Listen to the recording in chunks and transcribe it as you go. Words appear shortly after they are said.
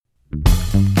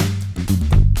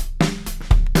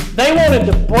They wanted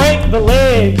to break the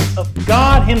leg of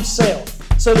God Himself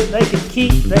so that they could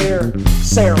keep their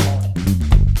ceremony.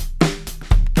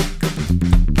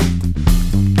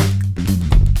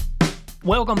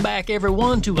 Welcome back,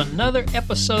 everyone, to another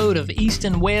episode of East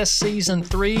and West Season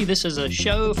 3. This is a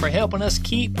show for helping us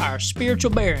keep our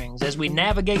spiritual bearings as we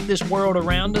navigate this world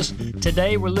around us.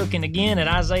 Today, we're looking again at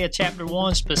Isaiah chapter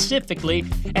 1, specifically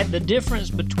at the difference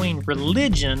between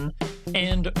religion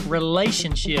and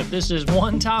relationship. This is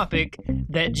one topic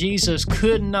that Jesus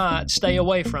could not stay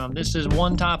away from. This is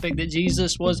one topic that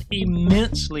Jesus was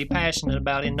immensely passionate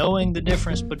about, in knowing the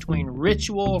difference between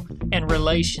ritual and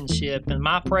relationship. And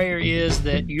my prayer is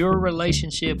that your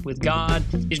relationship with God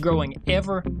is growing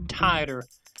ever tighter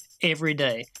every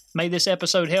day. May this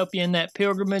episode help you in that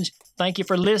pilgrimage. Thank you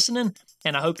for listening,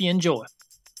 and I hope you enjoy.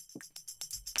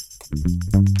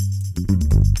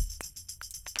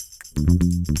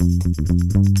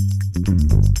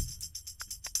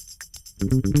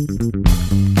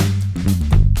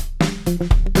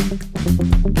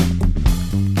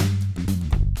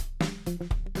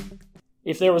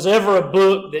 If there was ever a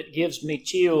book that gives me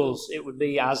chills, it would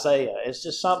be Isaiah. It's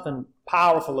just something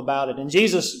powerful about it. And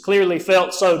Jesus clearly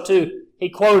felt so too. He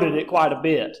quoted it quite a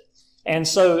bit. And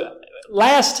so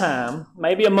last time,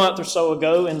 maybe a month or so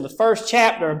ago, in the first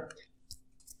chapter,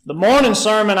 the morning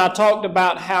sermon, I talked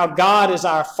about how God is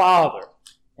our Father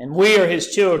and we are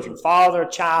His children,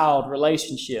 father-child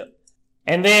relationship.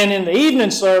 And then in the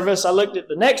evening service, I looked at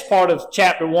the next part of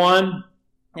chapter 1,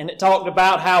 and it talked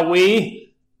about how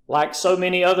we, like so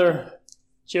many other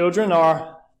children,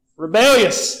 are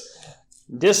rebellious,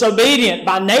 disobedient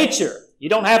by nature. You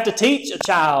don't have to teach a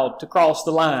child to cross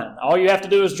the line. All you have to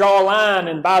do is draw a line,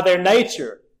 and by their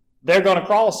nature, they're going to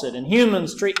cross it. And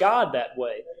humans treat God that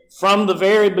way from the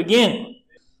very beginning.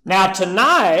 Now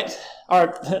today's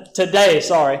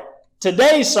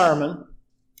sermon,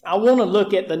 I want to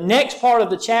look at the next part of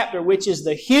the chapter, which is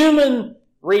the human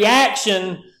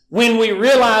reaction when we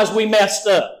realize we messed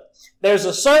up. There's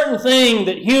a certain thing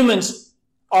that humans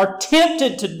are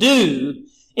tempted to do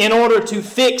in order to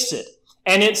fix it.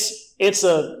 And it's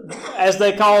a, as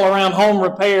they call around home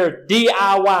repair,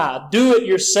 DIY,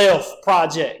 do-it-yourself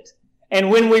project. And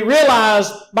when we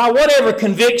realize, by whatever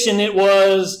conviction it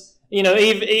was,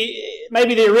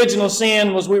 maybe the original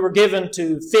sin was we were given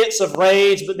to fits of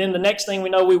rage, but then the next thing we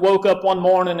know, we woke up one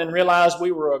morning and realized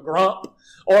we were a grump.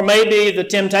 Or maybe the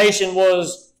temptation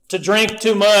was to drink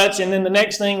too much, and then the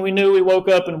next thing we knew, we woke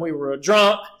up and we were a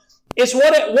drunk. It's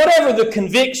whatever the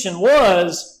conviction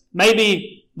was.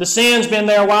 Maybe the sin's been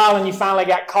there a while and you finally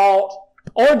got caught,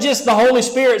 or just the Holy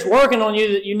Spirit's working on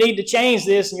you that you need to change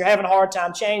this and you're having a hard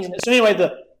time changing it. So anyway,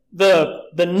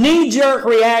 the knee-jerk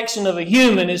reaction of a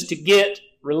human is to get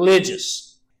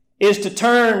religious, is to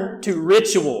turn to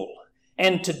ritual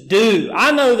and to do.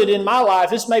 I know that in my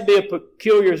life, this may be a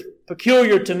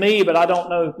peculiar to me, but I don't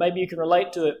know, maybe you can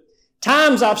relate to it.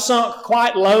 Times I've sunk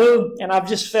quite low and I've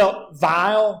just felt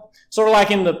vile, sort of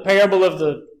like in the parable of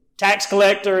the tax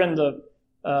collector and the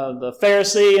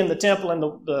Pharisee in the temple, and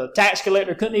the tax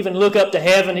collector couldn't even look up to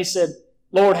heaven. He said,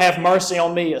 "Lord, have mercy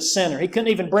on me, a sinner." He couldn't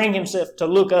even bring himself to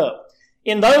look up.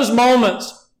 In those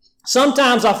moments,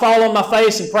 sometimes I fall on my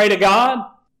face and pray to God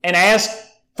and ask,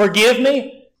 "Forgive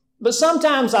me." But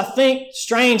sometimes I think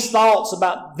strange thoughts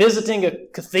about visiting a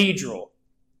cathedral,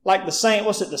 like the St.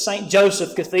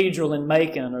 Joseph Cathedral in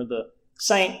Macon, or the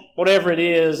St. whatever it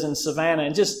is in Savannah,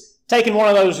 and just taking one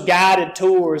of those guided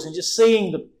tours and just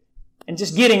seeing and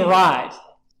just getting right.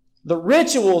 The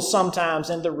rituals sometimes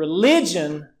and the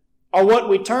religion are what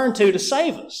we turn to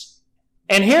save us.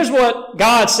 And here's what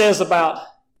God says about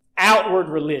outward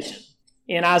religion.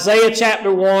 In Isaiah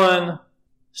chapter 1,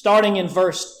 starting in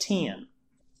verse 10.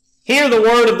 "Hear the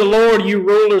word of the Lord, you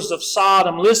rulers of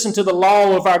Sodom. Listen to the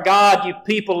law of our God, you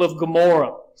people of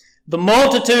Gomorrah. The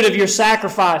multitude of your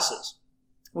sacrifices,"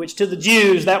 which to the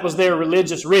Jews, that was their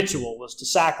religious ritual, was to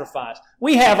sacrifice.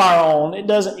 We have our own. It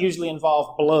doesn't usually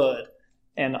involve blood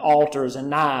and altars and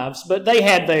knives, but they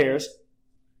had theirs.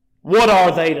 "What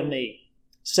are they to me,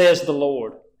 says the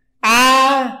Lord?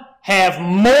 I have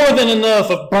more than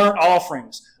enough of burnt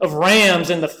offerings, of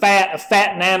rams and the fat of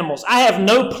fattened animals. I have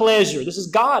no pleasure," this is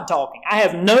God talking, "I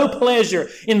have no pleasure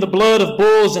in the blood of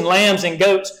bulls and lambs and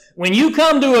goats. When you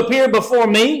come to appear before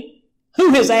me,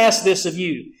 who has asked this of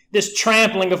you, this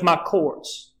trampling of my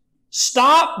courts?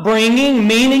 Stop bringing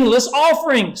meaningless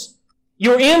offerings.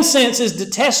 Your incense is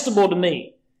detestable to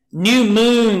me. New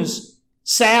moons,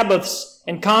 Sabbaths,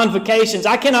 and convocations.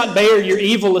 I cannot bear your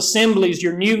evil assemblies,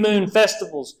 your new moon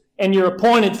festivals, and your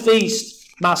appointed feasts.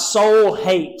 My soul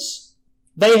hates.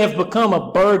 They have become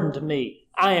a burden to me.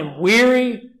 I am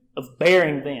weary of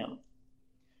bearing them.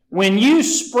 When you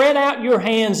spread out your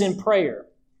hands in prayer,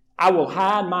 I will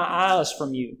hide my eyes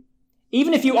from you.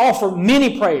 Even if you offer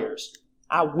many prayers,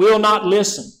 I will not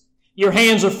listen. Your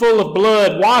hands are full of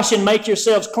blood. Wash and make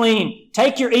yourselves clean.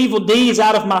 Take your evil deeds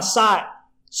out of my sight.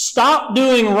 Stop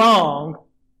doing wrong.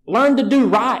 Learn to do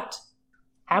right.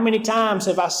 How many times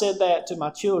have I said that to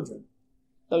my children?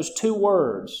 Those 2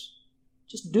 words.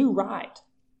 Just do right.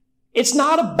 It's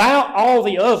not about all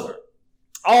the other.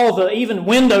 All the even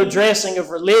window dressing of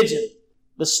religion.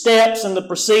 The steps and the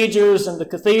procedures and the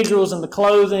cathedrals and the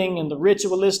clothing and the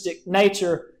ritualistic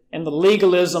nature and the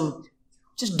legalism.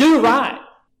 Just do right.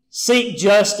 Seek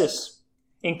justice.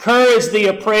 Encourage the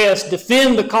oppressed.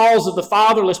 Defend the cause of the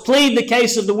fatherless. Plead the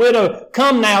case of the widow.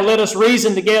 Come now, let us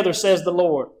reason together, says the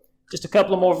Lord. Just a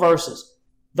couple of more verses.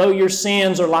 Though your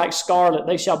sins are like scarlet,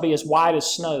 they shall be as white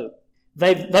as snow.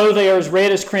 Though they are as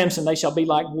red as crimson, they shall be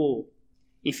like wool.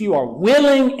 If you are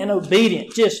willing and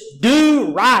obedient, just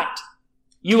do right.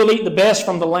 You will eat the best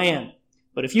from the land.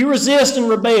 But if you resist and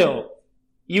rebel,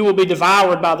 you will be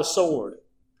devoured by the sword.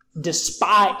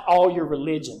 Despite all your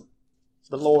religion,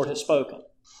 the Lord has spoken.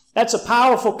 That's a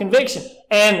powerful conviction.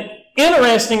 And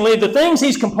interestingly, the things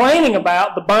he's complaining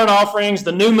about, the burnt offerings,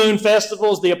 the new moon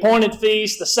festivals, the appointed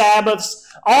feasts, the Sabbaths,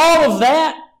 all of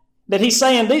that he's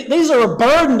saying, these are a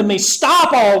burden to me.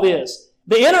 Stop all this.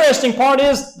 The interesting part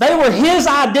is they were his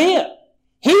idea.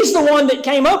 He's the one that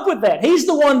came up with that. He's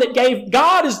the one that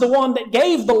God is the one that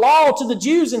gave the law to the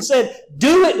Jews and said,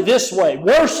 do it this way.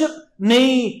 Worship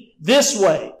me this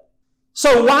way.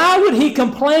 So why would he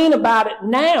complain about it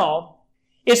now?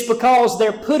 It's because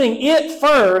they're putting it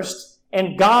first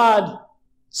and God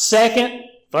second,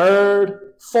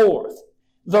 third, fourth.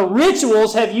 The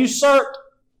rituals have usurped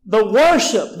the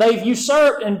worship. They've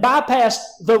usurped and bypassed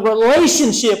the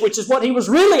relationship, which is what he was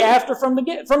really after from the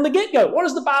get-go. What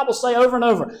does the Bible say over and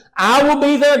over? I will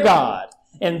be their God,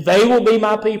 and they will be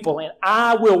my people, and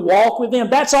I will walk with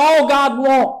them. That's all God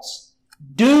wants.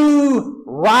 Do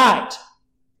right.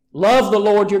 Love the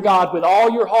Lord your God with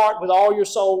all your heart, with all your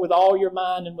soul, with all your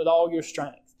mind, and with all your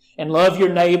strength. And love your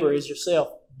neighbor as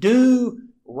yourself. Do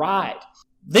right.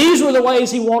 These were the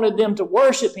ways he wanted them to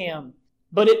worship him.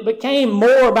 But it became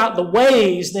more about the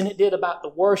ways than it did about the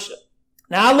worship.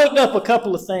 Now, I looked up a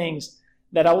couple of things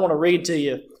that I want to read to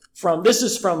you from. This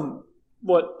is from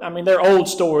they're old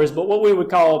stories, but what we would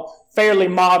call fairly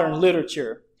modern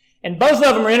literature. And both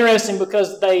of them are interesting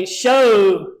because they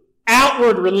show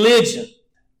outward religion,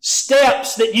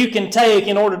 steps that you can take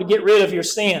in order to get rid of your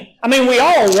sin. We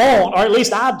all want, or at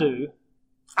least I do,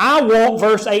 I want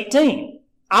verse 18.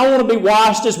 I want to be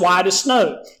washed as white as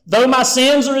snow. Though my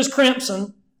sins are as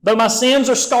crimson, though my sins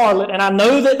are scarlet, and I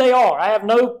know that they are, I have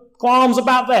no qualms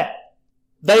about that,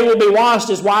 they will be washed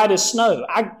as white as snow.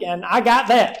 I got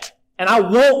that, and I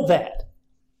want that.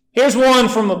 Here's one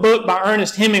from a book by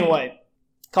Ernest Hemingway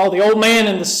called The Old Man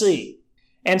and the Sea.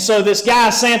 And so this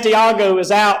guy, Santiago,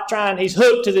 is out he's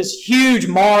hooked to this huge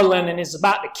marlin and is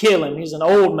about to kill him. He's an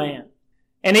old man.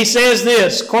 And he says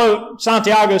this, quote,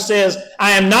 Santiago says,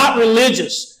 I am not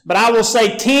religious, but I will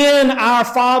say 10 Our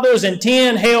Fathers and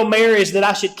 10 Hail Marys that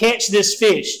I should catch this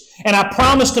fish. And I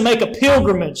promise to make a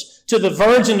pilgrimage to the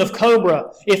Virgin of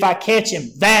Cobra if I catch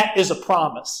him. That is a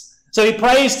promise. So he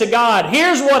prays to God,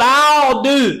 here's what I'll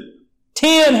do.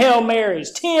 10 Hail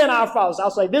Marys, 10 Our Fathers. I'll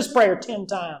say this prayer 10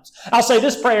 times. I'll say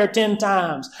this prayer 10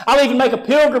 times. I'll even make a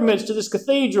pilgrimage to this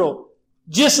cathedral.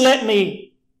 Just let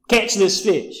me catch this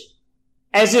fish.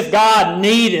 As if God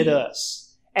needed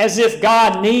us. As if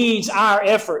God needs our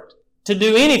effort to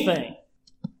do anything.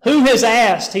 Who has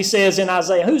asked, he says in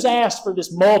Isaiah, who's asked for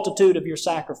this multitude of your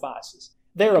sacrifices?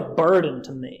 They're a burden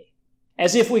to me.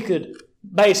 As if we could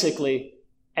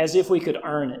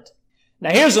earn it.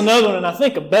 Now here's another one, and I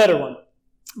think a better one.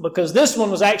 Because this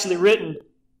one was actually written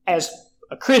as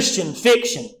a Christian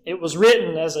fiction. It was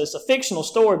written as a fictional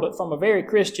story, but from a very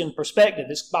Christian perspective.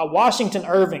 It's by Washington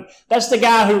Irving. That's the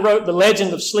guy who wrote The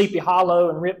Legend of Sleepy Hollow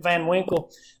and Rip Van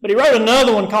Winkle. But he wrote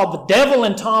another one called The Devil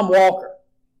and Tom Walker.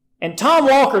 And Tom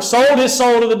Walker sold his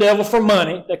soul to the devil for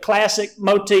money, the classic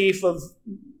motif of,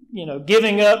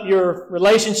 giving up your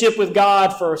relationship with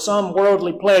God for some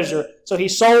worldly pleasure. So he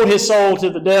sold his soul to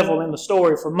the devil in the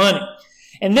story for money.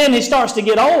 And then he starts to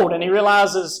get old and he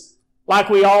realizes, like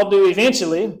we all do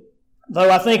eventually, though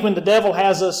I think when the devil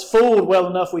has us fooled well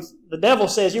enough, the devil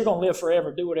says, you're going to live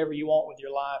forever, do whatever you want with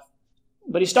your life.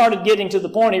 But he started getting to the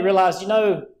point he realized,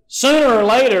 sooner or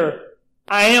later,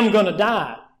 I am going to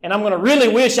die. And I'm going to really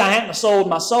wish I hadn't sold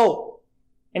my soul.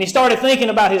 And he started thinking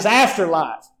about his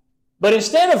afterlife. But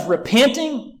instead of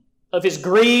repenting of his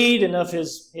greed and of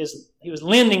he was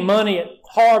lending money at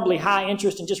horribly high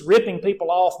interest and just ripping people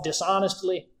off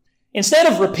dishonestly, Instead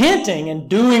of repenting and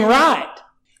doing right,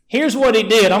 here's what he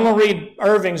did. I'm going to read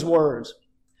Irving's words.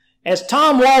 As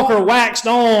Tom Walker waxed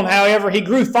on, however, he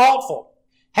grew thoughtful.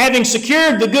 Having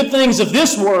secured the good things of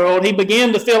this world, he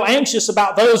began to feel anxious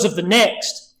about those of the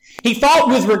next. He thought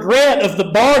with regret of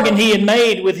the bargain he had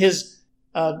made with his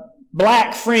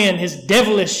black friend, his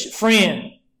devilish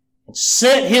friend, and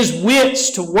set his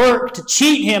wits to work to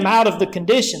cheat him out of the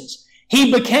conditions.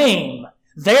 He became,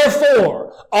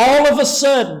 therefore, all of a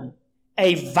sudden,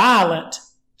 a violent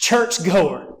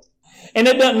churchgoer. And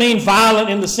it doesn't mean violent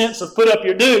in the sense of put up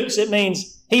your dukes. It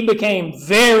means he became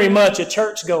very much a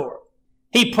churchgoer.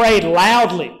 He prayed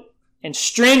loudly and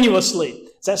strenuously.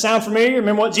 Does that sound familiar?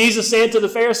 Remember what Jesus said to the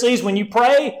Pharisees? When you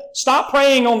pray, stop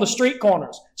praying on the street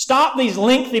corners. Stop these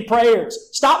lengthy prayers.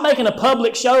 Stop making a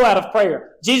public show out of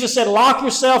prayer. Jesus said, lock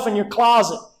yourself in your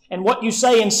closet, and what you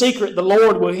say in secret, the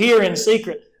Lord will hear in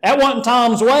secret. That wasn't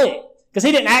Tom's way, because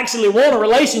he didn't actually want a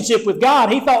relationship with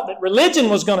God. He thought that religion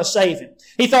was going to save him.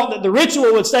 He thought that the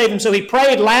ritual would save him, so he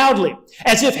prayed loudly,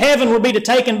 as if heaven were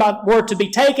to be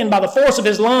taken by the force of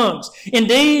his lungs.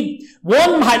 Indeed,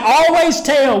 one might always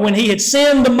tell when he had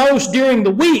sinned the most during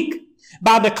the week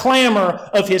by the clamor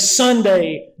of his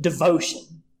Sunday devotion.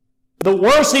 The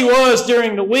worse he was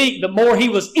during the week, the more he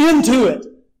was into it.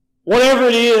 Whatever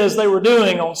it is they were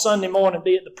doing on Sunday morning,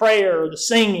 be it the prayer or the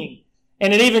singing.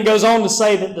 And it even goes on to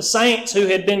say that the saints who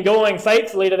had been going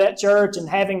faithfully to that church and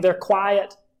having their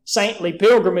quiet, saintly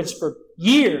pilgrimage for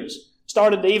years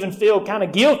started to even feel kind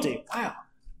of guilty. Wow,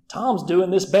 Tom's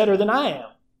doing this better than I am.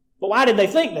 But why did they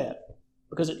think that?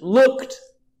 Because it looked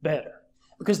better.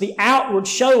 Because the outward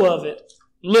show of it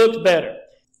looked better.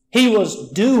 He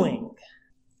was doing,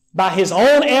 by his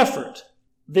own effort,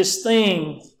 this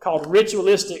thing called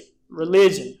ritualistic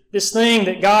religion. This thing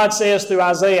that God says through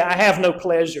Isaiah, I have no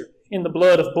pleasure in the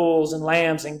blood of bulls and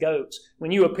lambs and goats.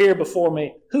 When you appear before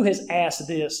me, who has asked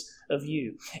this of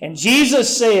you? And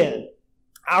Jesus said,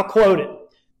 I'll quote it,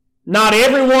 not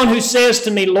everyone who says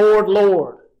to me, Lord,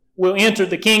 Lord, will enter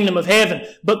the kingdom of heaven,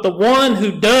 but the one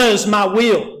who does my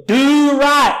will, do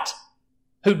right,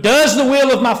 who does the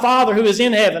will of my Father who is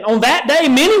in heaven. On that day,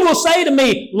 many will say to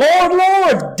me, Lord,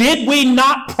 Lord, did we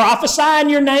not prophesy in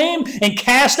your name and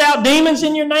cast out demons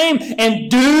in your name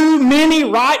and do many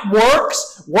right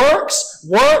works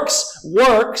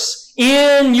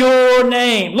in your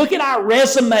name? Look at our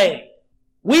resume.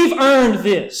 We've earned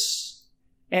this.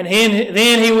 And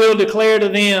then he will declare to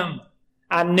them,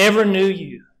 I never knew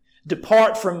you.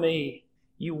 Depart from me,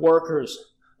 you workers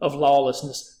of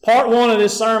lawlessness. Part one of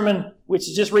this sermon, which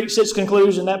has just reached its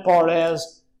conclusion, that part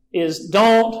has, is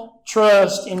don't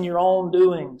trust in your own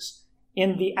doings,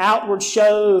 in the outward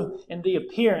show and the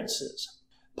appearances.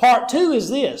 Part two is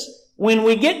this. When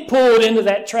we get pulled into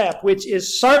that trap, which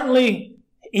is certainly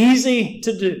easy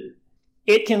to do,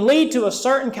 it can lead to a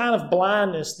certain kind of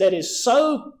blindness that is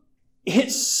so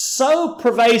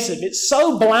pervasive, it's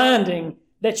so blinding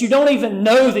that you don't even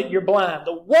know that you're blind.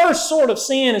 The worst sort of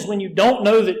sin is when you don't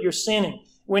know that you're sinning,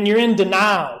 when you're in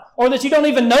denial, or that you don't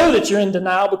even know that you're in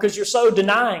denial because you're so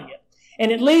denying it.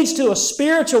 And it leads to a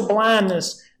spiritual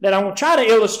blindness that I'm going to try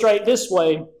to illustrate this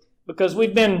way, because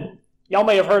y'all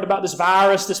may have heard about this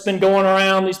virus that's been going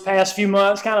around these past few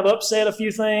months, kind of upset a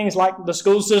few things, like the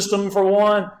school system for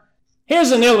one. Here's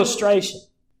an illustration.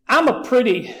 I'm a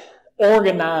pretty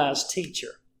organized teacher.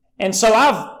 And so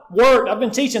I've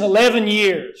been teaching 11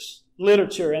 years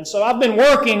literature, and so I've been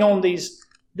working on this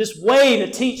way to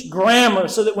teach grammar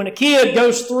so that when a kid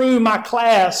goes through my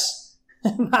class,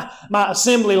 my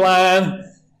assembly line,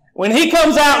 when he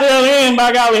comes out the other end,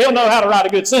 by golly, he'll know how to write a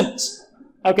good sentence.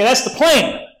 Okay, that's the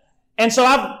plan. And so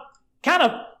I've kind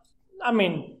of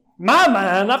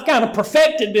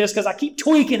perfected this because I keep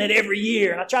tweaking it every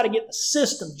year, and I try to get the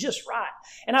system just right.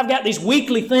 And I've got these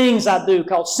weekly things I do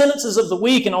called Sentences of the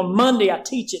Week, and on Monday I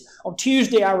teach it. On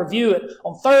Tuesday I review it.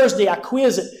 On Thursday I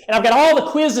quiz it. And I've got all the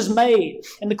quizzes made.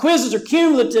 And the quizzes are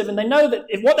cumulative, and they know that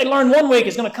if what they learn one week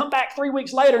is going to come back 3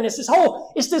 weeks later, and it's this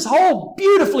whole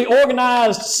beautifully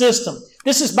organized system.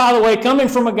 This is, by the way, coming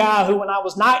from a guy who, when I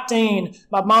was 19,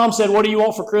 my mom said, what do you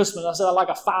want for Christmas? I said, I like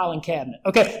a filing cabinet.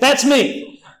 Okay, that's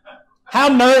me. How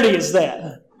nerdy is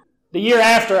that? The year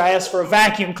after, I asked for a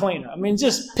vacuum cleaner. I mean,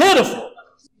 just pitiful.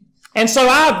 And so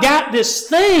I've got this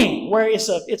thing where it's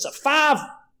a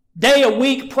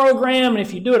 5-day-a-week program, and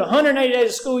if you do it 180 days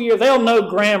a school year, they'll know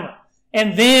grammar.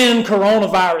 And then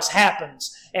coronavirus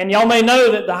happens. And y'all may know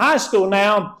that the high school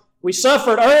now, we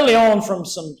suffered early on from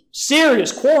some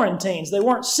serious quarantines. They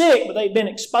weren't sick, but they'd been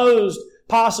exposed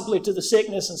possibly to the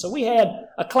sickness. And so we had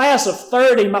a class of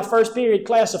 30. My first period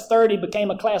class of 30 became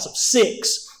a class of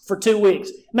 6 for 2 weeks.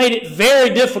 Made it very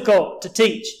difficult to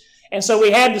teach. And so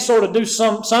we had to sort of do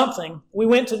something. We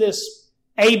went to this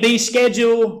A-B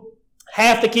schedule.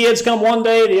 Half the kids come one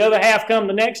day, the other half come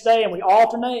the next day, and we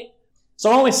alternate. So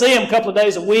I only see them a couple of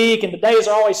days a week, and the days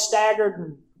are always staggered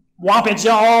and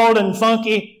whoppy-jawed and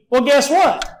funky. Well, guess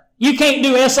what? You can't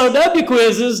do SOW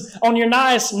quizzes on your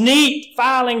nice, neat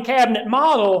filing cabinet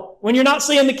model when you're not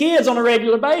seeing the kids on a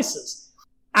regular basis.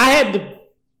 I had to,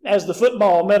 as the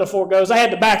football metaphor goes, I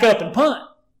had to back up and punt.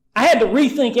 I had to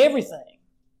rethink everything.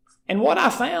 And what I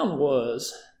found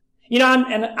was,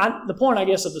 the point, I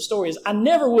guess, of the story is I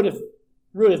never would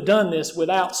have done this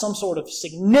without some sort of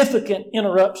significant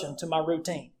interruption to my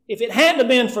routine. If it hadn't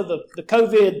been for the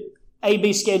COVID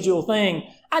A-B schedule thing,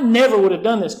 I never would have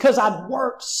done this because I'd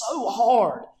worked so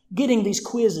hard getting these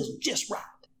quizzes just right.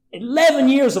 11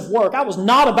 years of work. I was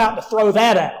not about to throw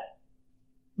that out.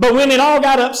 But when it all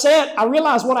got upset, I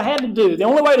realized what I had to do. The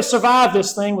only way to survive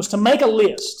this thing was to make a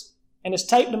list. And it's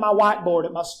taped to my whiteboard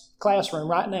at my classroom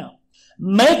right now.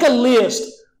 Make a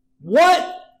list.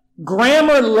 What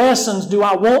grammar lessons do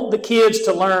I want the kids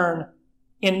to learn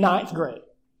in 9th grade?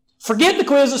 Forget the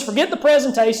quizzes, forget the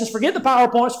presentations, forget the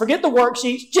PowerPoints, forget the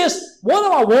worksheets. Just what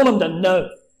do I want them to know?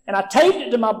 And I taped it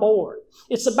to my board.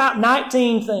 It's about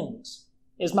 19 things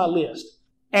is my list.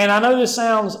 And I know this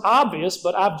sounds obvious,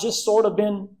 but I've just sort of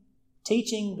been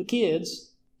teaching the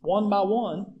kids one by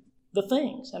one the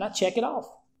things. And I check it off.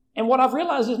 And what I've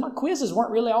realized is my quizzes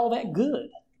weren't really all that good.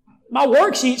 My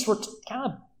worksheets were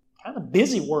kind of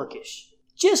busy workish.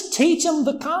 Just teach them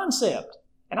the concept.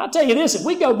 And I'll tell you this, if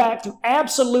we go back to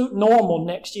absolute normal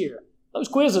next year, those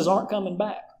quizzes aren't coming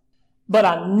back. But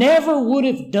I never would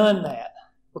have done that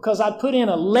because I'd put in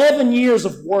 11 years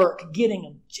of work getting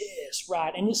them just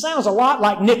right. And it sounds a lot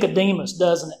like Nicodemus,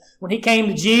 doesn't it? When he came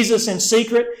to Jesus in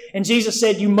secret and Jesus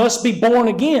said, you must be born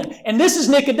again. And this is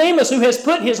Nicodemus who has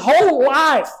put his whole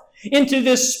life into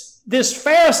this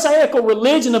Pharisaical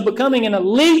religion of becoming an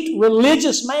elite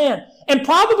religious man. And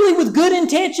probably with good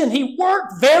intention, he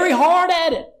worked very hard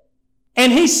at it.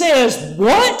 And he says,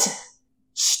 what?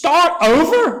 Start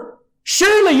over?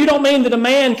 Surely you don't mean that a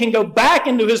man can go back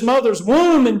into his mother's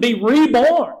womb and be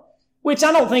reborn. Which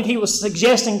I don't think he was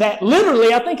suggesting that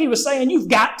literally. I think he was saying, you've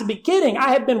got to be kidding.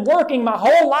 I have been working my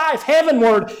whole life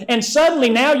heavenward, and suddenly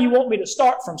now you want me to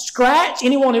start from scratch?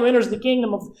 Anyone who enters the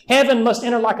kingdom of heaven must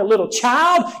enter like a little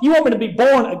child? You want me to be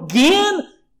born again?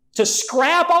 To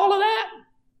scrap all of that?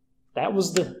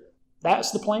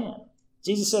 That's the plan.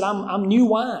 Jesus said, I'm new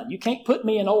wine. You can't put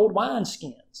me in old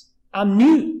wineskins. I'm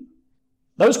new.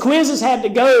 Those quizzes had to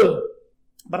go,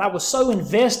 but I was so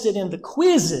invested in the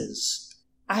quizzes,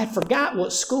 I had forgot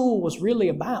what school was really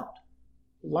about.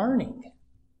 Learning.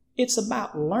 It's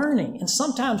about learning. And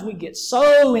sometimes we get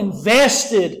so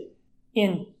invested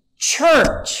in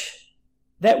church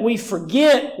that we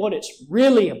forget what it's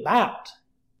really about.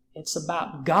 It's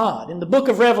about God. In the book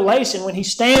of Revelation, when He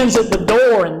stands at the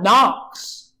door and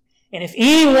knocks, and if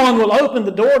anyone will open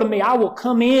the door to me, I will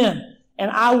come in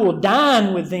and I will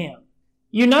dine with them.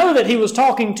 You know that He was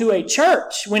talking to a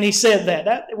church when He said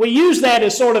that. We use that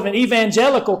as sort of an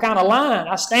evangelical kind of line.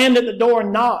 I stand at the door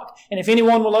and knock, and if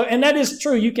anyone will open, and that is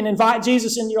true. You can invite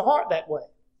Jesus into your heart that way.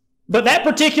 But that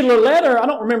particular letter, I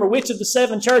don't remember which of the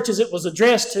 7 churches it was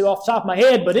addressed to off the top of my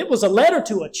head, but it was a letter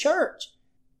to a church.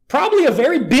 Probably a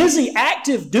very busy,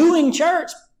 active, doing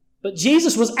church. But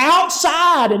Jesus was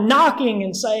outside and knocking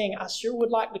and saying, I sure would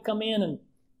like to come in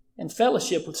and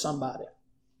fellowship with somebody.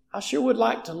 I sure would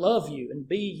like to love you and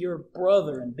be your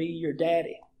brother and be your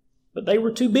daddy. But they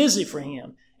were too busy for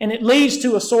Him. And it leads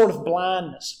to a sort of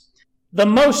blindness. The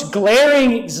most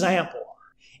glaring example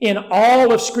in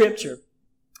all of Scripture,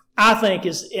 I think,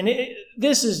 it's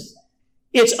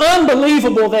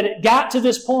unbelievable that it got to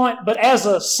this point, but as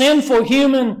a sinful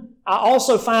human, I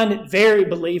also find it very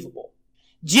believable.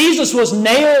 Jesus was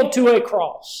nailed to a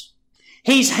cross.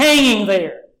 He's hanging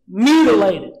there,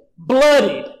 mutilated,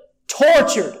 bloodied,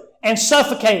 tortured, and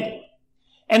suffocated.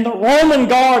 And the Roman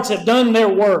guards have done their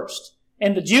worst,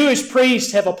 and the Jewish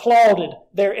priests have applauded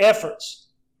their efforts.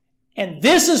 And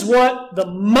this is what the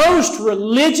most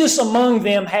religious among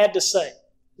them had to say.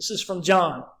 This is from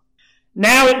John.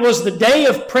 Now it was the day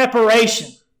of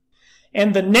preparation,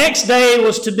 and the next day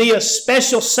was to be a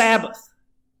special Sabbath.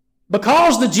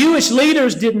 Because the Jewish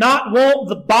leaders did not want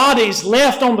the bodies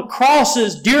left on the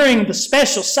crosses during the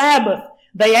special Sabbath,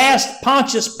 they asked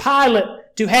Pontius Pilate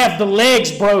to have the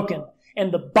legs broken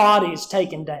and the bodies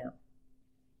taken down.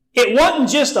 It wasn't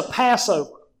just a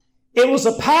Passover. It was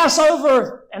a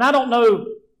Passover, and I don't know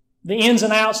the ins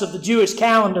and outs of the Jewish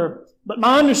calendar, but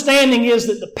my understanding is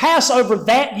that the Passover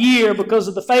that year, because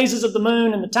of the phases of the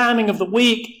moon and the timing of the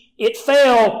week, it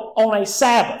fell on a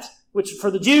Sabbath, which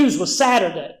for the Jews was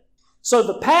Saturday. So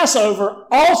the Passover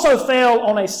also fell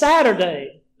on a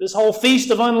Saturday, this whole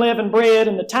Feast of Unleavened Bread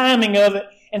and the timing of it.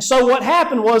 And so what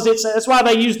happened was, that's why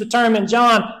they use the term in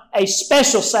John, a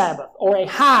special Sabbath or a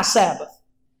high Sabbath.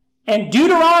 And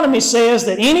Deuteronomy says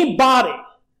that any body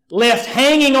left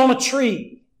hanging on a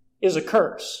tree is a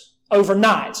curse.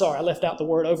 Overnight. Sorry, I left out the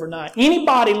word overnight. Any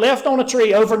body left on a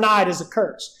tree overnight is a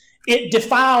curse. It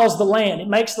defiles the land. It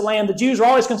makes the land. The Jews are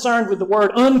always concerned with the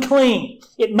word unclean.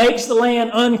 It makes the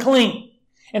land unclean.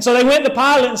 And so they went to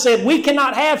Pilate and said, we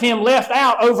cannot have him left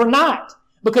out overnight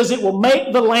because it will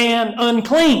make the land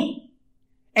unclean.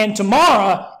 And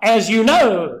tomorrow, as you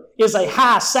know, is a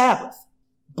high Sabbath.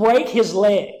 Break his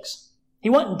legs. He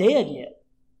wasn't dead yet.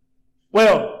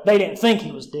 Well, they didn't think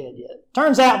he was dead yet.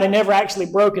 Turns out they never actually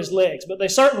broke his legs, but they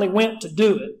certainly went to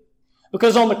do it.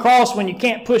 Because on the cross, when you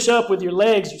can't push up with your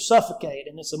legs, you suffocate,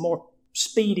 and it's a more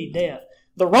speedy death.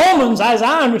 The Romans, as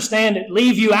I understand it,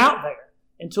 leave you out there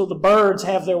until the birds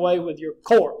have their way with your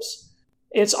corpse.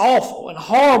 It's awful and a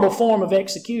horrible form of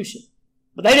execution.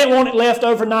 But they didn't want it left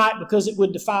overnight because it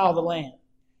would defile the land.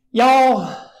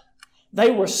 Y'all,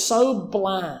 they were so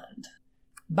blind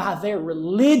by their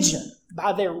religion,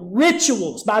 by their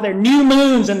rituals, by their new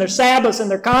moons and their Sabbaths and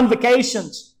their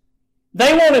convocations.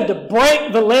 They wanted to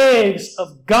break the legs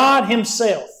of God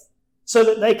Himself so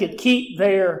that they could keep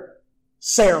their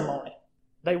ceremony.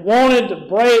 They wanted to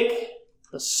break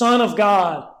the Son of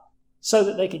God so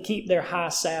that they could keep their high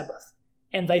Sabbath.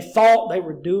 And they thought they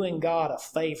were doing God a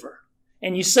favor.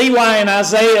 And you see why in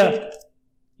Isaiah,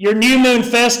 your new moon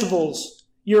festivals,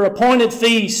 your appointed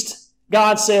feast,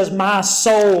 God says, my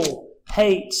soul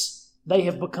hates. They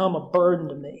have become a burden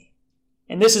to me.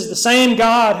 And this is the same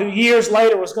God who years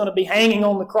later was going to be hanging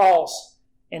on the cross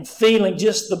and feeling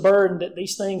just the burden that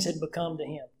these things had become to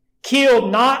Him.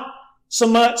 Killed not so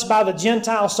much by the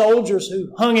Gentile soldiers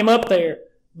who hung Him up there,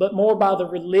 but more by the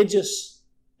religious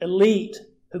elite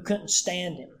who couldn't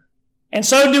stand Him. And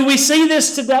so do we see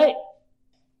this today?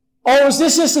 Or was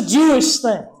this just a Jewish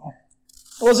thing?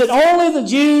 Was it only the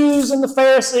Jews and the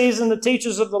Pharisees and the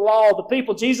teachers of the law, the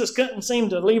people Jesus couldn't seem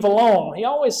to leave alone? He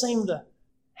always seemed to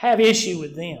have issue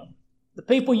with them. The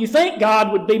people you think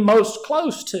God would be most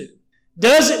close to.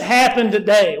 Does it happen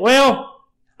today? Well,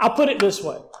 I'll put it this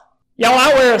way. Y'all,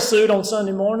 I wear a suit on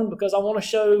Sunday morning because I want to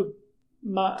show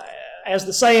my, as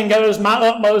the saying goes, my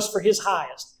utmost for His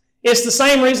highest. It's the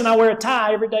same reason I wear a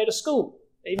tie every day to school.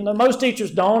 Even though most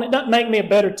teachers don't, it doesn't make me a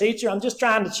better teacher. I'm just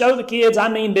trying to show the kids I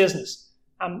mean business.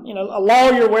 A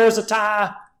lawyer wears a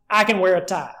tie. I can wear a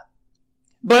tie.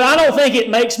 But I don't think it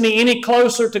makes me any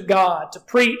closer to God to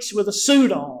preach with a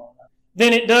suit on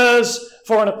than it does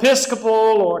for an Episcopal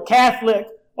or a Catholic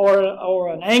or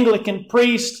an Anglican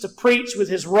priest to preach with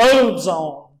his robes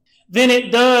on than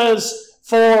it does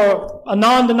for a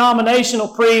non-denominational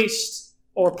priest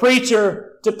or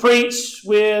preacher to preach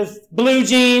with blue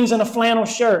jeans and a flannel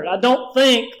shirt. I don't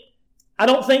think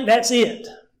that's it.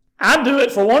 I do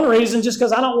it for one reason, just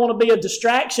because I don't want to be a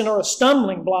distraction or a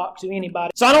stumbling block to anybody.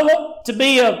 So I don't want to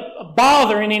be a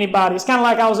bother in anybody. It's kind of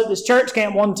like I was at this church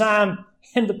camp one time,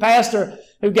 and the pastor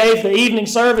who gave the evening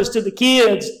service to the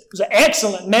kids, it was an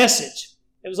excellent message.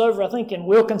 It was over, I think, in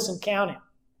Wilkinson County.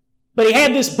 But he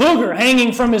had this booger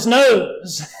hanging from his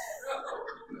nose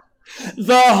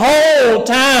the whole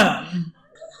time.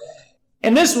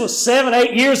 And this was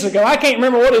 7-8 years ago. I can't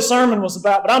remember what his sermon was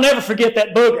about, but I'll never forget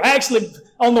that booger. Actually,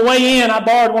 on the way in, I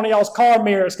borrowed one of y'all's car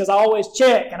mirrors because I always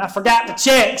check, and I forgot to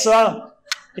check. So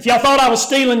if y'all thought I was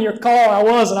stealing your car, I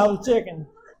wasn't. I was checking.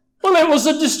 Well, it was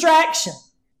a distraction.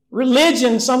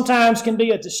 Religion sometimes can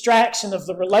be a distraction of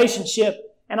the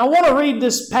relationship. And I want to read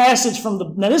this passage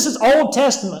now this is Old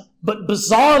Testament, but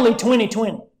bizarrely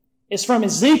 2020. It's from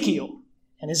Ezekiel.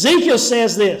 And Ezekiel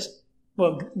says this.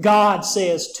 Well, God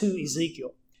says to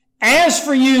Ezekiel, as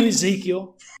for you,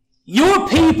 Ezekiel, your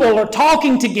people are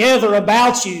talking together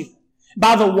about you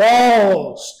by the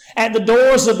walls, at the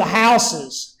doors of the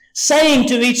houses, saying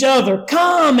to each other,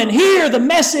 come and hear the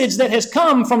message that has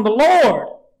come from the Lord.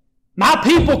 My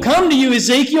people come to you,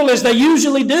 Ezekiel, as they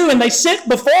usually do, and they sit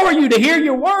before you to hear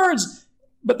your words,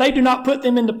 but they do not put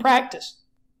them into practice.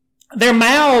 Their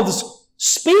mouths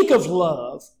speak of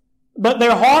love, but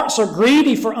their hearts are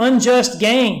greedy for unjust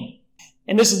gain.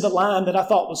 And this is the line that I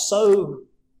thought was so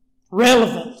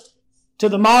relevant to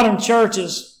the modern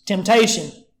church's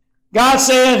temptation. God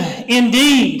said,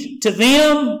 indeed, to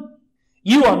them,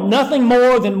 you are nothing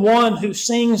more than one who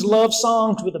sings love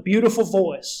songs with a beautiful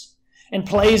voice and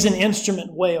plays an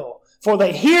instrument well. For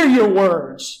they hear your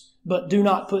words, but do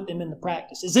not put them into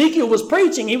practice. Ezekiel was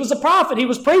preaching. He was a prophet. He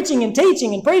was preaching and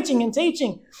teaching and preaching and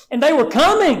teaching. And they were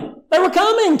coming. They were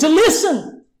coming to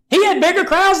listen He had bigger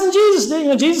crowds than Jesus did. You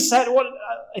know, Jesus said,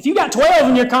 if you got 12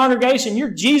 in your congregation, you're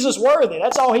Jesus worthy.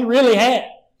 That's all he really had.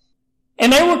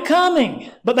 And they were coming,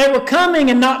 but they were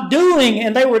coming and not doing.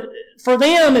 And for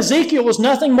them, Ezekiel was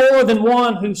nothing more than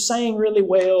one who sang really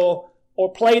well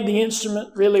or played the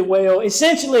instrument really well.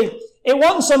 Essentially, it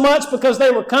wasn't so much because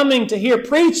they were coming to hear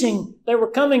preaching. They were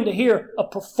coming to hear a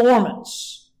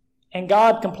performance. And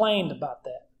God complained about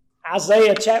that.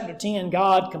 Isaiah chapter 10,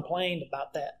 God complained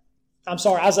about that.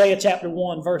 Isaiah chapter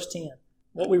 1, verse 10.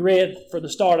 What we read for the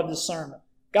start of this sermon.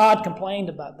 God complained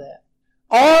about that.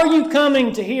 Are you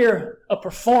coming to hear a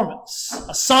performance,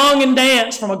 a song and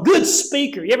dance from a good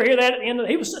speaker? You ever hear that at the end of it?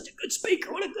 He was such a good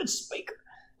speaker. What a good speaker.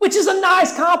 Which is a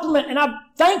nice compliment, and I'm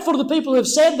thankful to the people who have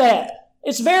said that.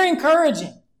 It's very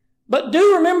encouraging. But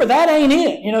do remember, that ain't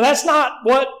it. You know, that's not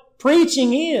what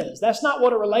preaching is. That's not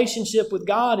what a relationship with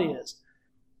God is.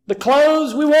 The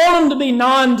clothes, we want them to be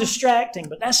non-distracting,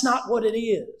 but that's not what it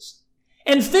is.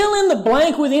 And fill in the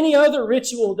blank with any other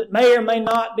ritual that may or may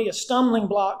not be a stumbling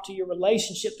block to your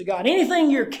relationship to God. Anything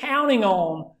you're counting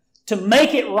on to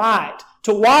make it right,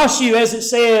 to wash you, as it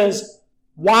says,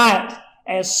 white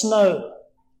as snow,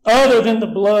 other than the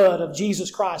blood of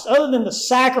Jesus Christ, other than the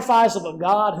sacrifice of a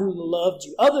God who loved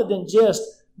you, other than just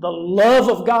the love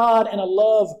of God and a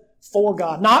love for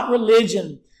God. Not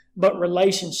religion, but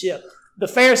relationship. The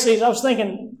Pharisees, I was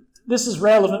thinking, this is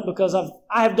relevant because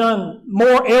I have done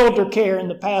more elder care in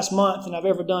the past month than I've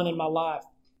ever done in my life.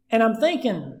 And I'm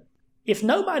thinking, if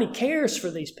nobody cares for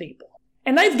these people,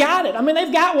 and they've got it. I mean,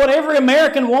 they've got what every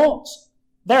American wants.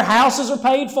 Their houses are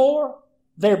paid for.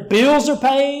 Their bills are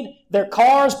paid. Their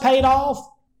cars paid off.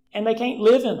 And they can't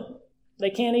live in them.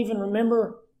 They can't even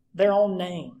remember their own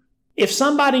name. If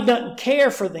somebody doesn't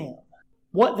care for them,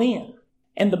 what then?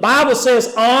 And the Bible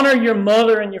says, honor your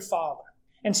mother and your father.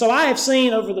 And so I have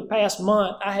seen over the past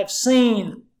month, I have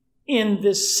seen in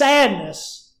this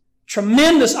sadness,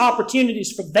 tremendous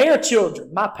opportunities for their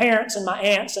children, my parents and my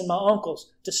aunts and my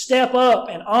uncles, to step up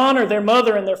and honor their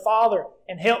mother and their father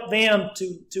and help them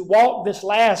to walk this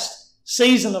last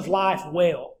season of life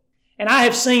well. And I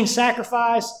have seen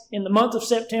sacrifice in the month of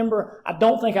September I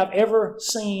don't think I've ever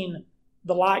seen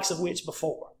the likes of which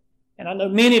before. And I know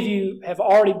many of you have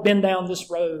already been down this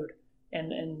road.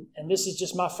 And this is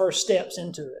just my first steps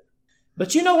into it.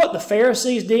 But you know what the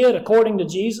Pharisees did according to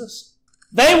Jesus?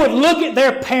 They would look at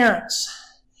their parents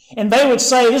and they would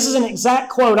say, this is an exact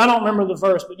quote. I don't remember the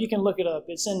verse, but you can look it up.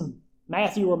 It's in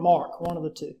Matthew or Mark, one of the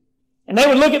two. And they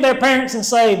would look at their parents and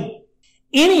say,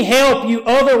 any help you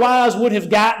otherwise would have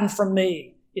gotten from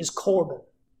me is Corban.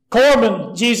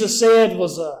 Corban, Jesus said,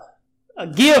 was a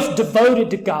gift devoted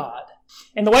to God.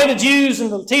 And the way the Jews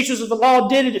and the teachers of the law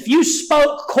did it, if you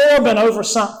spoke Corban over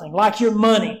something, like your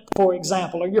money, for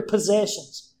example, or your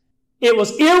possessions, it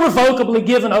was irrevocably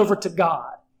given over to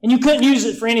God. And you couldn't use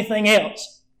it for anything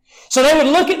else. So they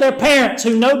would look at their parents,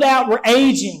 who no doubt were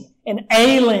aging and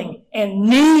ailing and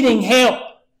needing help.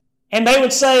 And they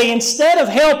would say, instead of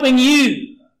helping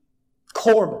you,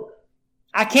 Corban,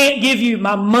 I can't give you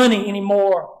my money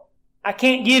anymore. I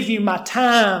can't give you my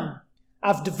time.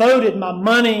 I've devoted my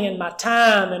money and my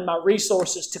time and my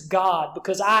resources to God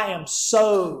because I am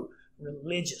so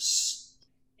religious.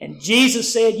 And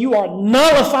Jesus said, you are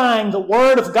nullifying the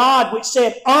word of God, which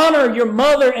said, honor your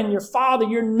mother and your father.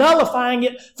 You're nullifying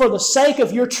it for the sake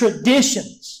of your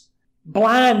traditions.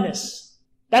 Blindness.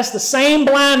 That's the same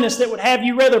blindness that would have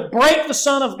you rather break the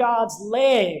Son of God's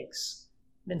legs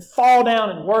than fall down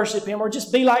and worship Him, or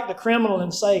just be like the criminal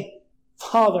and say,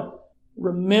 Father,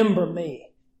 remember me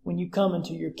when you come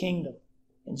into your kingdom.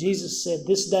 And Jesus said,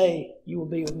 this day you will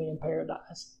be with me in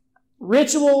paradise.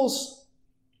 Rituals,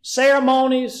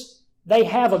 ceremonies, they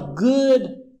have a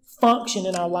good function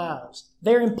in our lives.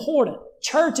 They're important.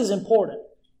 Church is important.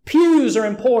 Pews are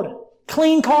important.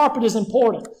 Clean carpet is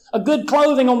important. A good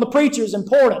clothing on the preacher is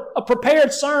important. A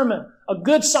prepared sermon, a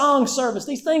good song service.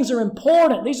 These things are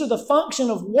important. These are the function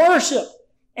of worship.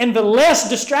 And the less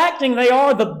distracting they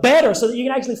are, the better, so that you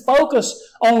can actually focus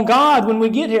on God when we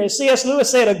get here. As C.S. Lewis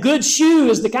said, a good shoe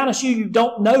is the kind of shoe you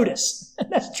don't notice.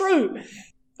 And that's true.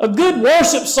 A good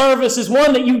worship service is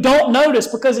one that you don't notice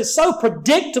because it's so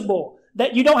predictable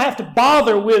that you don't have to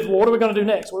bother with, well, what are we going to do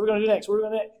next? What are we going to do next? What are we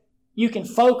going to do next? You can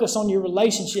focus on your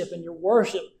relationship and your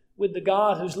worship with the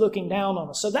God who's looking down on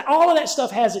us. So that all of that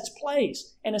stuff has its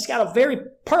place, and it's got a very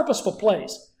purposeful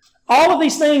place. All of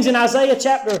these things in Isaiah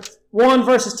chapter 1,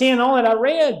 verses 10 and on that I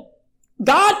read,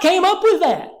 God came up with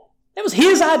that. That was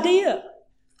His idea.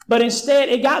 But instead,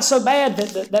 it got so bad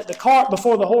that the cart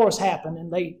before the horse happened,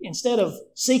 and they, instead of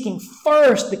seeking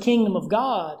first the kingdom of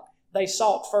God, they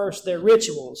sought first their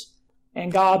rituals,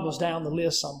 and God was down the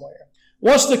list somewhere.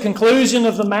 What's the conclusion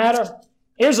of the matter?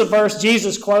 Here's a verse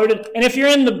Jesus quoted, and if you're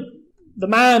in the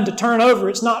mind to turn over,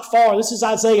 it's not far. This is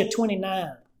Isaiah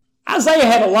 29. Isaiah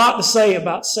had a lot to say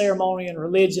about ceremony and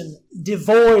religion,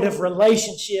 devoid of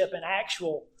relationship and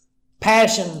actual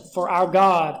passion for our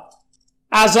God.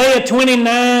 Isaiah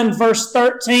 29, verse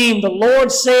 13, the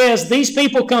Lord says, "These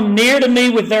people come near to me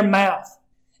with their mouth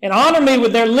and honor me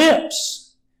with their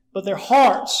lips, but their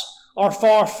hearts are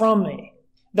far from me.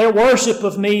 Their worship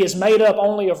of me is made up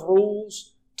only of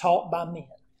rules taught by men."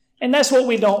 And that's what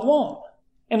we don't want.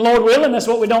 And Lord willing, that's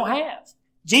what we don't have.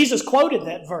 Jesus quoted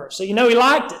that verse, so you know He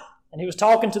liked it. And He was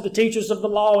talking to the teachers of the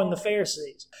law and the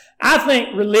Pharisees. I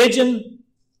think religion,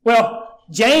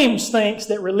 James thinks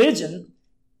that religion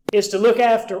is to look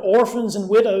after orphans and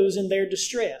widows in their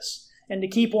distress and to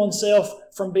keep oneself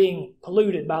from being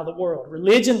polluted by the world.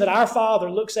 Religion that our Father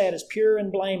looks at as pure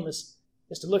and blameless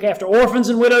is to look after orphans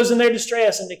and widows in their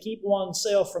distress and to keep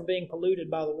oneself from being polluted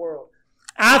by the world.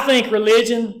 I think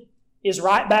religion is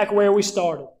right back where we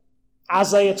started.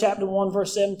 Isaiah chapter 1,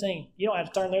 verse 17. You don't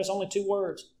have to turn there. It's only 2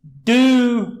 words.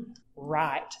 Do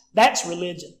right. That's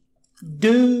religion.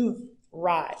 Do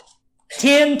right.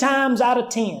 10 times out of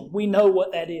 10, we know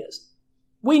what that is.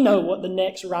 We know what the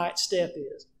next right step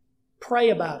is. Pray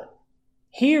about it.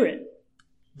 Hear it.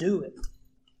 Do it.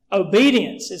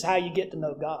 Obedience is how you get to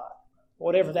know God,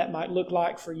 whatever that might look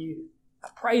like for you. I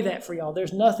pray that for y'all.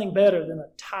 There's nothing better than a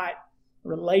tight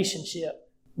relationship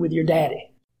with your daddy.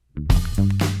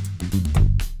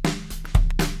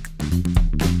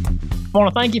 I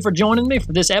want to thank you for joining me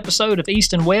for this episode of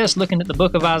East and West, looking at the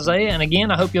book of Isaiah. And again,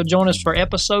 I hope you'll join us for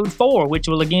episode 4, which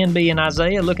will again be in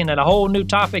Isaiah, looking at a whole new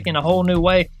topic in a whole new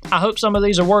way. I hope some of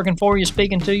these are working for you,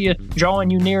 speaking to you, drawing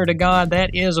you nearer to God. That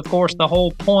is, of course, the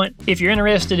whole point. If you're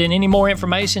interested in any more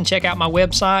information, check out my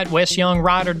website,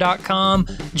 wesyoungwriter.com.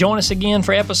 Join us again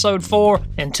for episode 4.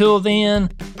 Until then,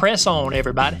 press on,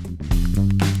 everybody.